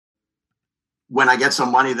when I get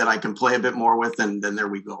some money that I can play a bit more with, and then there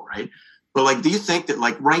we go, right? But like, do you think that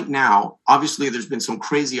like right now, obviously there's been some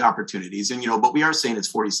crazy opportunities, and but we are saying it's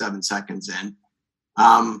 47 seconds in.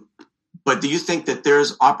 But do you think that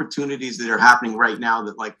there's opportunities that are happening right now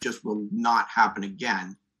that like just will not happen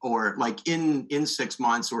again, or like in 6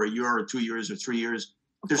 months or a year or 2 years or 3 years,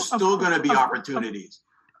 there's still going to be opportunities?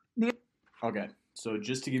 Okay, so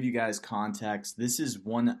just to give you guys context, this is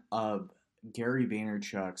one of Gary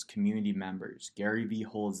Vaynerchuk's community members. Gary V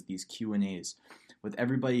holds these Q&As with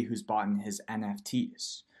everybody who's bought in his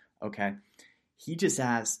NFTs, okay? He just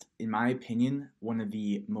asked, in my opinion, one of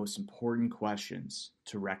the most important questions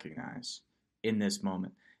to recognize in this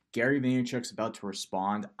moment. Gary Vaynerchuk's about to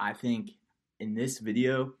respond. I think in this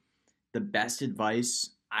video, the best advice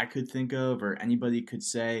I could think of or anybody could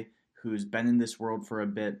say who's been in this world for a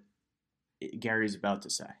bit, Gary's about to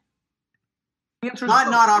say.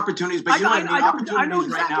 Not opportunities, but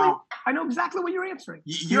opportunities right now. I know exactly what you're answering.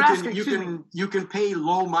 You can pay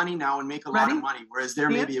low money now and make a lot of money, whereas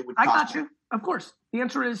maybe it would cost. I got you. Of course. The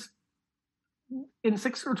answer is in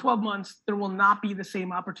 6 or 12 months, there will not be the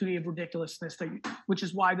same opportunity of ridiculousness, which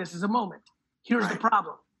is why this is a moment. Here's the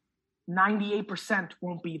problem. 98%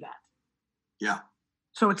 won't be that. Yeah.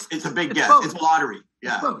 So it's a big guess. Both. It's lottery.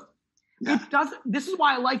 Yeah. It's both. Yeah. It doesn't. This is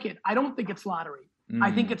why I like it. I don't think it's lottery.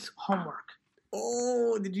 I think it's homework.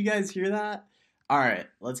 Oh, did you guys hear that? All right,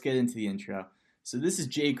 let's get into the intro. So this is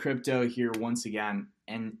Jay Crypto here once again,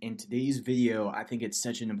 and in today's video, I think it's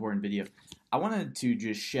such an important video. I wanted to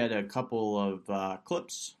just shed a couple of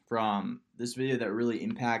clips from this video that really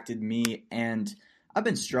impacted me, and I've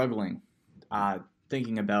been struggling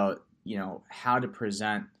thinking about, how to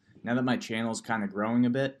present, now that my channel is kind of growing a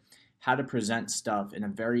bit, how to present stuff in a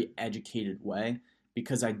very educated way,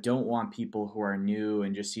 because I don't want people who are new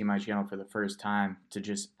and just see my channel for the first time to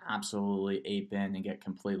just absolutely ape in and get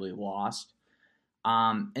completely lost.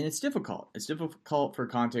 And it's difficult. It's difficult for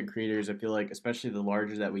content creators, I feel like, especially the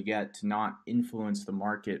larger that we get, to not influence the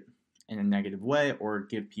market in a negative way or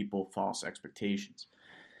give people false expectations.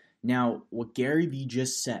 Now, what Gary Vee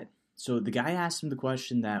just said, so the guy asked him the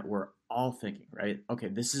question that we're all thinking, right? Okay,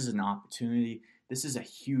 this is an opportunity. This is a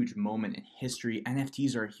huge moment in history.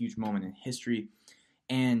 NFTs are a huge moment in history.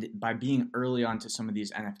 And by being early on to some of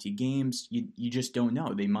these NFT games, you just don't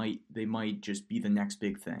know. They might just be the next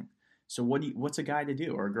big thing. So what's a guy to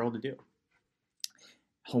do or a girl to do?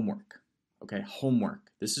 Homework. Okay,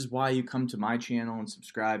 homework. This is why you come to my channel and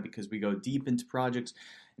subscribe, because we go deep into projects,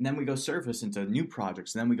 and then we go surface into new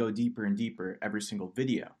projects, and then we go deeper and deeper every single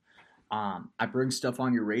video. I bring stuff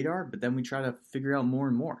on your radar, but then we try to figure out more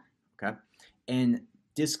and more. Okay, and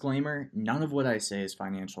disclaimer: none of what I say is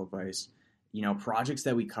financial advice. Projects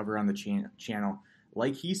that we cover on the channel,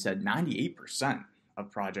 like he said, 98%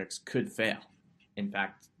 of projects could fail. In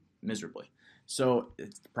fact, miserably. So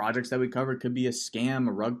projects that we cover could be a scam,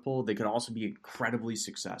 a rug pull. They could also be incredibly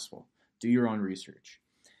successful. Do your own research.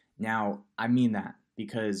 Now, I mean that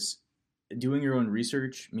because doing your own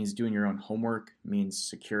research means doing your own homework, means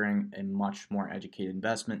securing a much more educated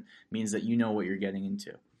investment, means that you know what you're getting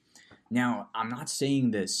into. Now, I'm not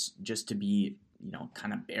saying this just to be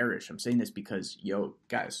kind of bearish. I'm saying this because,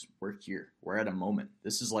 guys, we're here. We're at a moment.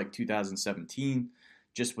 This is like 2017,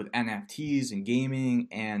 just with NFTs and gaming,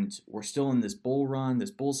 and we're still in this bull run. This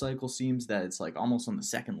bull cycle seems that it's like almost on the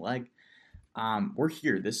second leg. We're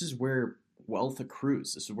here. This is where wealth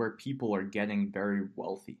accrues. This is where people are getting very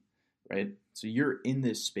wealthy, right? So you're in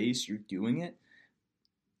this space. You're doing it.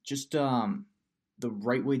 Just the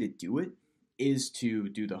right way to do it is to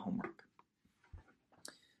do the homework.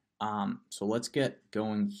 So let's get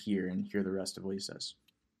going here and hear the rest of what he says.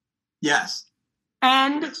 Yes.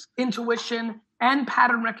 And intuition and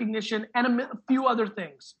pattern recognition and a few other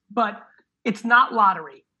things. But it's not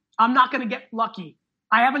lottery. I'm not going to get lucky.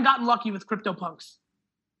 I haven't gotten lucky with CryptoPunks.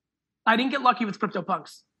 I didn't get lucky with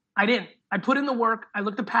CryptoPunks. I didn't. I put in the work. I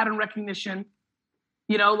looked at pattern recognition.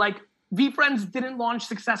 VeeFriends didn't launch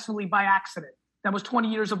successfully by accident. That was 20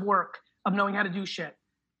 years of work of knowing how to do shit.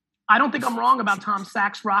 I don't think I'm wrong about Tom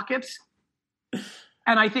Sachs rockets.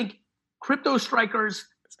 And I think Crypto Strikers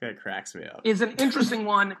this guy cracks me up. Is an interesting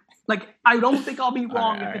one. I don't think I'll be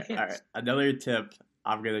wrong if it hits. All right. Another tip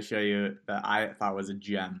I'm going to show you that I thought was a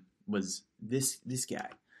gem was this guy.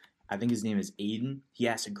 I think his name is Aiden. He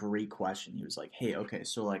asked a great question. He was like, hey, okay,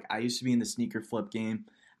 so I used to be in the sneaker flip game.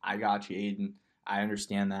 I got you, Aiden. I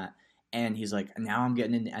understand that. And he's like, now I'm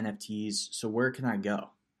getting into NFTs. So where can I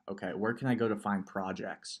go? Okay, where can I go to find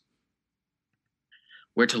projects?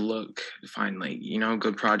 Where to look to find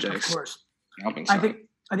good projects. Of course.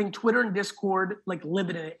 I think Twitter and Discord live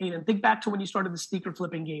in it. And think back to when you started the sneaker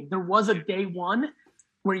flipping game. There was a day one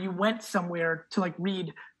where you went somewhere to like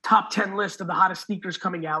read top 10 list of the hottest sneakers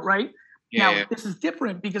coming out, right? Yeah. Now, this is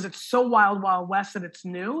different because it's so wild, wild west and it's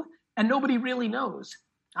new and nobody really knows.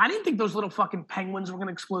 I didn't think those little fucking penguins were going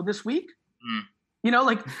to explode this week. Mm. You know,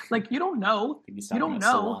 like you don't know. You don't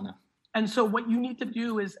know. Solana. And so what you need to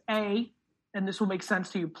do is and this will make sense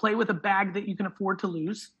to you, play with a bag that you can afford to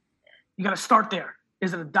lose. You got to start there.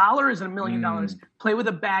 Is it $1? Is it $1 million? Play with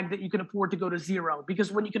a bag that you can afford to go to zero.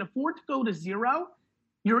 Because when you can afford to go to zero,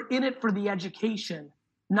 you're in it for the education,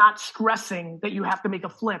 not stressing that you have to make a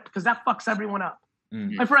flip because that fucks everyone up.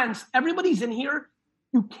 My friends, everybody's in here.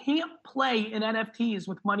 You can't play in NFTs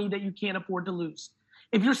with money that you can't afford to lose.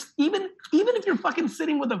 If you're even if you're fucking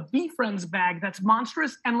sitting with a VeeFriends bag that's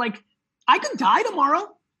monstrous and like I could die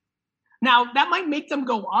tomorrow. Now that might make them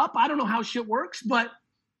go up. I don't know how shit works, but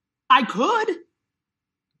I could.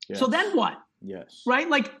 Yes. So then what? Yes. Right?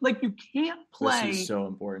 Like you can't play this is so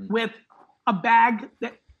important. with a bag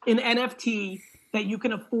that in NFT that you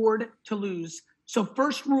can afford to lose. So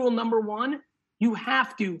first rule number 1, you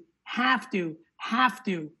have to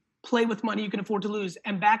play with money you can afford to lose.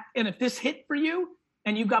 And if this hit for you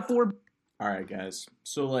and you got 4. All right, guys.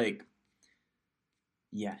 So like,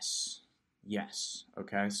 yes.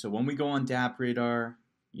 Okay. So when we go on DApp Radar,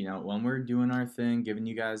 you know, when we're doing our thing, giving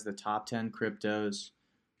you guys the top 10 cryptos,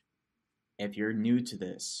 if you're new to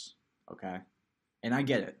this, okay, and I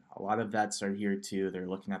get it. A lot of vets are here too. They're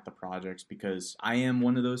looking at the projects because I am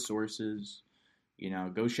one of those sources. You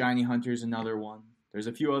know, Go Shiny Hunter's another one. There's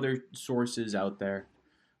a few other sources out there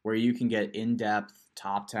where you can get in-depth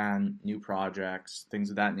top 10 new projects, things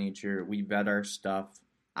of that nature. We vet our stuff.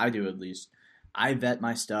 I do, at least. I vet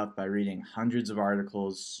my stuff by reading hundreds of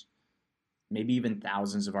articles, maybe even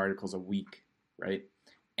thousands of articles a week, right?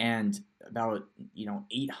 And about,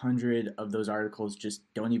 800 of those articles just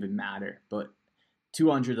don't even matter. But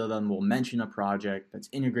 200 of them will mention a project that's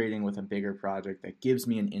integrating with a bigger project that gives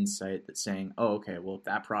me an insight that's saying, oh, okay, well, if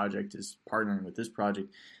that project is partnering with this project,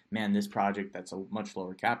 man, this project that's a much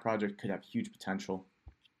lower cap project could have huge potential.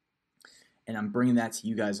 And I'm bringing that to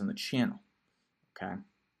you guys on the channel, okay?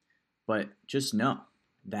 But just know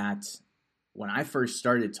that when I first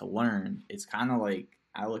started to learn, it's kind of like,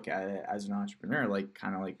 I look at it as an entrepreneur, like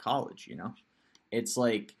kind of like college, you know? It's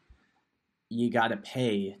like you got to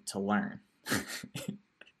pay to learn.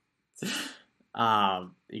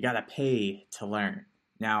 You got to pay to learn.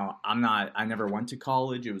 Now, I never went to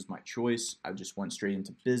college. It was my choice. I just went straight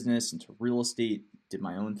into business, into real estate, did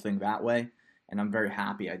my own thing that way. And I'm very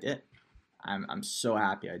happy I did. I'm so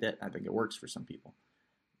happy I did. I think it works for some people.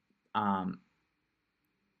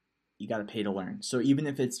 You got to pay to learn. So even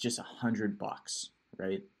if it's just $100,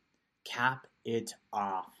 right? Cap it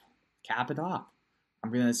off. Cap it off.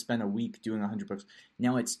 I'm going to spend a week doing $100.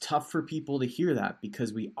 Now, it's tough for people to hear that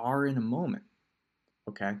because we are in a moment,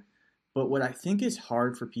 okay? But what I think is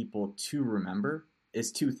hard for people to remember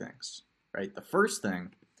is 2 things, right? The first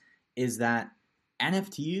thing is that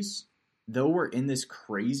NFTs, though we're in this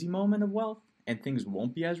crazy moment of wealth and things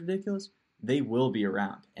won't be as ridiculous, they will be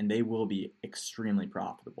around and they will be extremely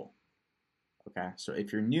profitable, okay? So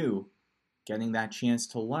if you're new, getting that chance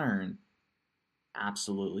to learn,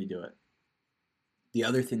 absolutely do it. The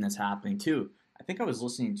other thing that's happening too, I think I was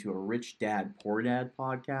listening to a Rich Dad, Poor Dad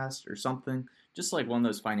podcast or something, just like one of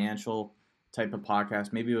those financial type of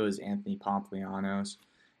podcasts. Maybe it was Anthony Pompliano's.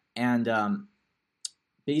 And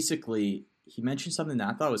basically, he mentioned something that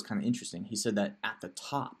I thought was kind of interesting. He said that at the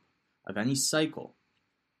top of any cycle,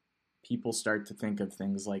 people start to think of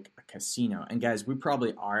things like a casino. And guys, we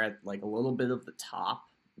probably are at like a little bit of the top,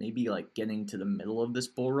 maybe like getting to the middle of this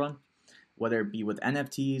bull run, whether it be with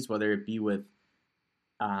NFTs, whether it be with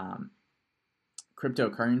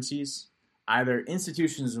cryptocurrencies. Either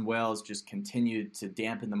institutions and whales just continue to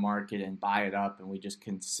dampen the market and buy it up, and we just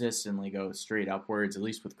consistently go straight upwards, at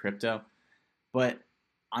least with crypto. But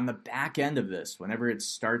on the back end of this, whenever it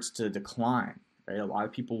starts to decline, right, a lot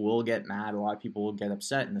of people will get mad, a lot of people will get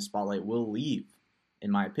upset, and the spotlight will leave,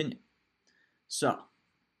 in my opinion. So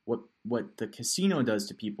what the casino does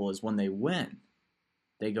to people is when they win,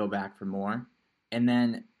 they go back for more, and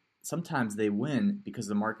then sometimes they win because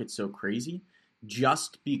the market's so crazy,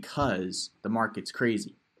 just because the market's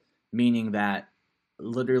crazy. Meaning that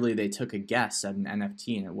literally they took a guess at an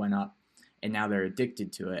NFT and it went up, and now they're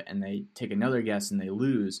addicted to it, and they take another guess and they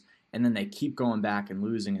lose, and then they keep going back and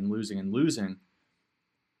losing and losing and losing.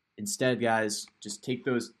 Instead, guys, just take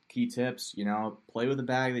those key tips, play with a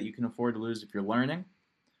bag that you can afford to lose if you're learning,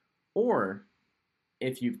 or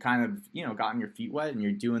if you've kind of, gotten your feet wet and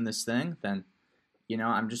you're doing this thing, then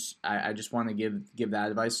I just want to give that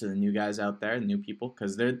advice to the new guys out there, the new people,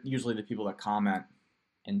 because they're usually the people that comment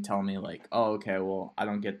and tell me like, oh, okay, well, I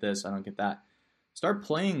don't get this, I don't get that. Start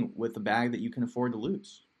playing with the bag that you can afford to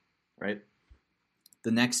lose, right?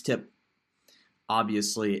 The next tip,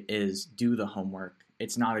 obviously, is do the homework.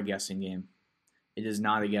 It's not a guessing game. It is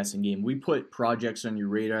not a guessing game. We put projects on your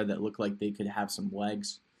radar that look like they could have some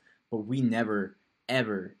legs, but we never,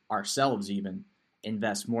 ever, ourselves even,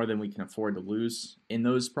 invest more than we can afford to lose in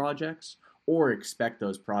those projects or expect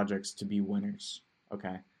those projects to be winners,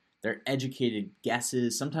 okay? They're educated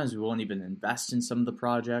guesses. Sometimes we won't even invest in some of the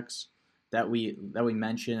projects that we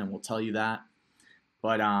mention, and we'll tell you that.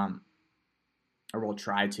 But or we'll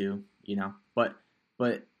try to, you know.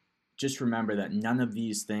 But just remember that none of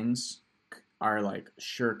these things are like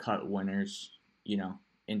sure-cut winners, you know,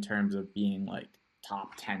 in terms of being like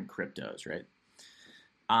top 10 cryptos, right?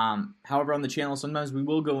 However, on the channel, sometimes we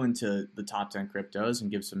will go into the top 10 cryptos and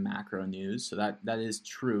give some macro news. So that is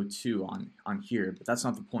true too on here, but that's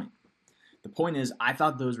not the point. The point is, I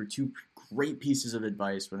thought those were two great pieces of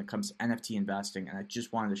advice when it comes to NFT investing, and I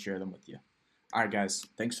just wanted to share them with you. All right, guys,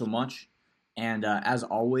 thanks so much. And as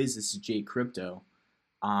always, this is Jay Crypto.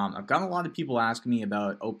 I've got a lot of people asking me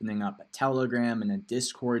about opening up a Telegram and a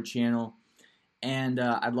Discord channel. And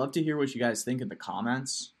I'd love to hear what you guys think in the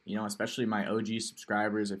comments, you know, especially my OG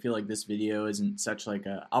subscribers. I feel like this video isn't such like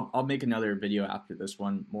a... I'll make another video after this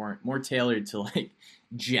one, more tailored to like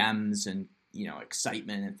gems and, you know,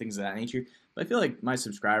 excitement and things of that nature. But I feel like my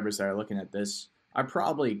subscribers that are looking at this are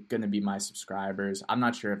probably going to be my subscribers. I'm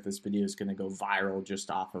not sure if this video is going to go viral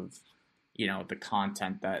just off of, you know, the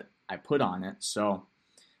content that I put on it. So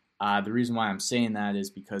the reason why I'm saying that is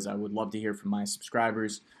because I would love to hear from my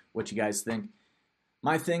subscribers what you guys think.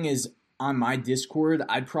 My thing is, on my Discord,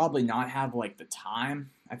 I'd probably not have like the time,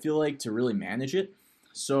 I feel like, to really manage it.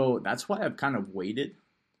 So that's why I've kind of waited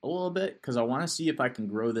a little bit, because I want to see if I can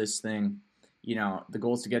grow this thing. You know, the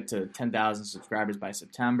goal is to get to 10,000 subscribers by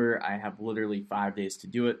September. I have literally 5 days to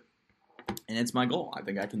do it, and it's my goal. I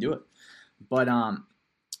think I can do it. But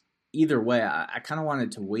either way, I kind of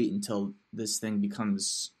wanted to wait until this thing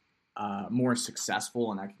becomes more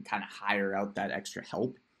successful and I can kind of hire out that extra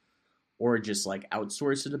help or just like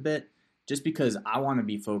outsource it a bit, just because I want to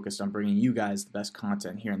be focused on bringing you guys the best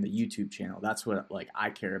content here on the YouTube channel. That's what like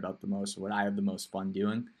I care about the most, what I have the most fun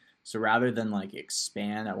doing. So rather than like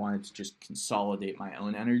expand, I wanted to just consolidate my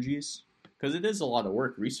own energies, because it is a lot of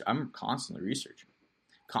work. I'm constantly researching,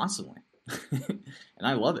 constantly, and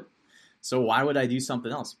I love it. So why would I do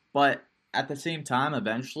something else? But at the same time,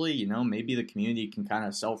 eventually, you know, maybe the community can kind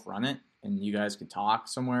of self-run it, and you guys can talk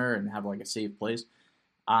somewhere and have like a safe place.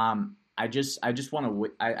 I just want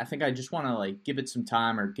to. I think I just want to like give it some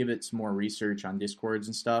time or give it some more research on Discords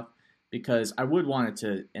and stuff, because I would want it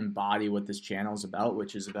to embody what this channel is about,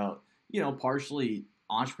 which is about, you know, partially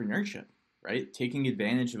entrepreneurship, right? Taking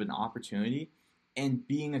advantage of an opportunity and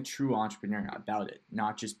being a true entrepreneur about it,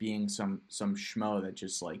 not just being some schmo that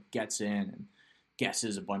just like gets in and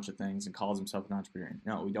guesses a bunch of things and calls himself an entrepreneur.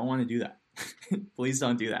 No, we don't want to do that. Please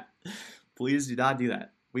don't do that. Please do not do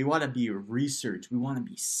that. We want to be researched. We want to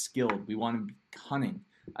be skilled. We want to be cunning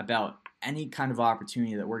about any kind of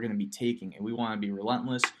opportunity that we're going to be taking, and we want to be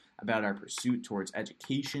relentless about our pursuit towards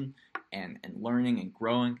education and learning and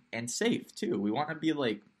growing, and safe too. We want to be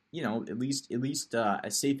like, you know, at least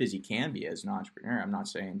as safe as you can be as an entrepreneur. I'm not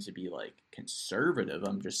saying to be like conservative.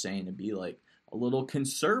 I'm just saying to be like a little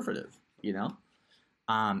conservative, you know,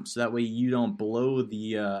 so that way you don't blow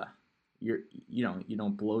the you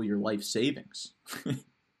don't blow your life savings,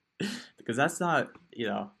 because that's not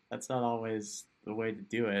always the way to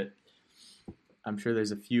do it. I'm sure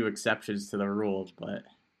there's a few exceptions to the rules, but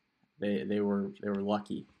they were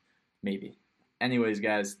lucky, maybe. Anyways,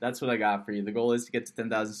 guys, that's what I got for you. The goal is to get to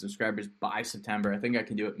 10,000 subscribers by September. I think I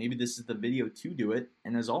can do it. Maybe this is the video to do it.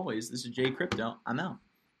 And as always, this is Jay Crypto. I'm out.